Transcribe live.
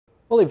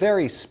Well, a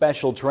very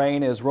special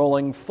train is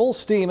rolling full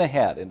steam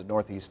ahead into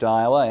Northeast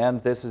Iowa,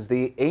 and this is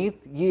the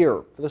 8th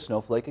year for the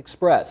Snowflake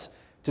Express.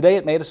 Today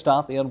it made a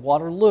stop in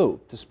Waterloo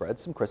to spread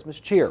some Christmas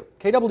cheer.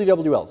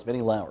 KWWL's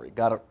Vinnie Lowry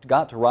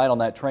got to ride on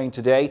that train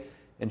today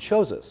and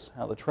shows us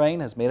how the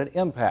train has made an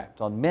impact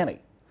on many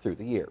through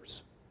the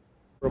years.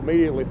 We're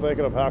immediately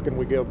thinking of how can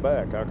we give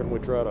back, how can we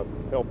try to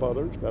help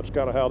others. That's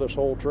kind of how this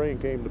whole train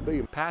came to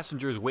be.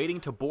 Passengers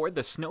waiting to board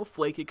the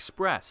Snowflake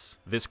Express.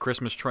 This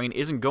Christmas train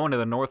isn't going to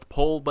the North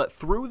Pole, but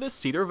through the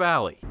Cedar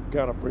Valley.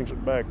 Kind of brings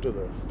it back to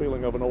the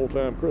feeling of an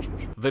old-time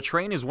Christmas. The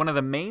train is one of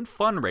the main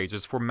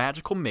fundraisers for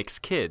Magical Mix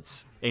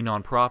Kids, a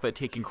nonprofit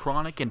taking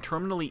chronic and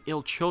terminally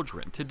ill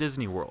children to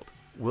Disney World.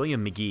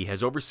 William McGee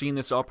has overseen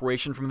this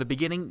operation from the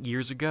beginning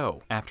years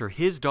ago, after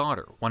his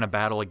daughter won a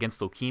battle against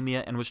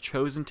leukemia and was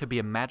chosen to be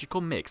a Magical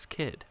Mix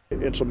Kid.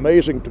 It's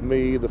amazing to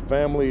me, the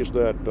families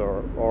that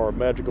are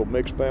Magical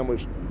Mix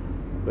families,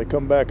 they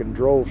come back in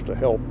droves to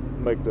help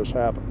make this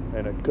happen.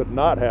 And it could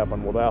not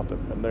happen without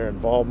them and their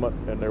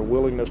involvement and their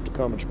willingness to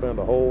come and spend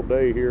a whole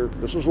day here.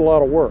 This is a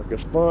lot of work.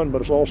 It's fun,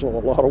 but it's also a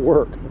lot of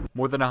work.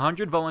 More than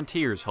 100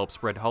 volunteers help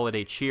spread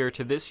holiday cheer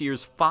to this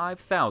year's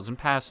 5,000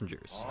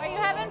 passengers. Are you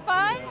having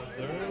fun?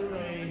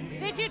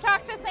 Did you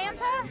talk to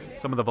Santa?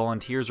 Some of the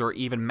volunteers are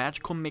even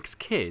Magical Mix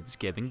Kids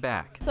giving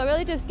back. So it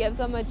really just gives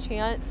them a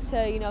chance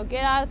to,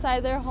 get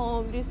outside their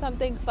home, do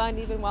something fun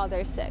even while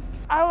they're sick.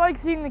 I like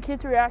seeing the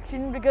kids'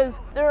 reaction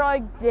because they're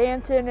like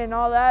dancing and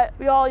all that.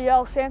 We all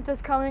yell,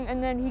 Santa's coming,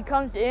 and then he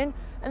comes in,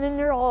 and then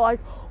they're all like,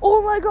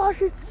 oh my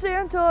gosh, it's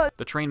Santa!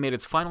 The train made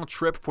its final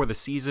trip for the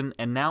season,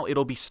 and now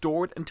it'll be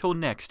stored until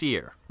next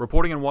year.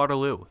 Reporting in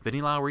Waterloo,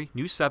 Vinnie Lowry,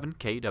 News 7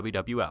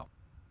 KWWL.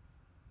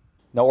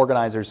 Now,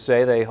 organizers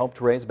say they hope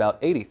to raise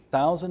about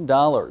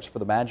 $80,000 for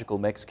the Magical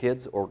Mix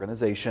Kids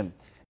organization.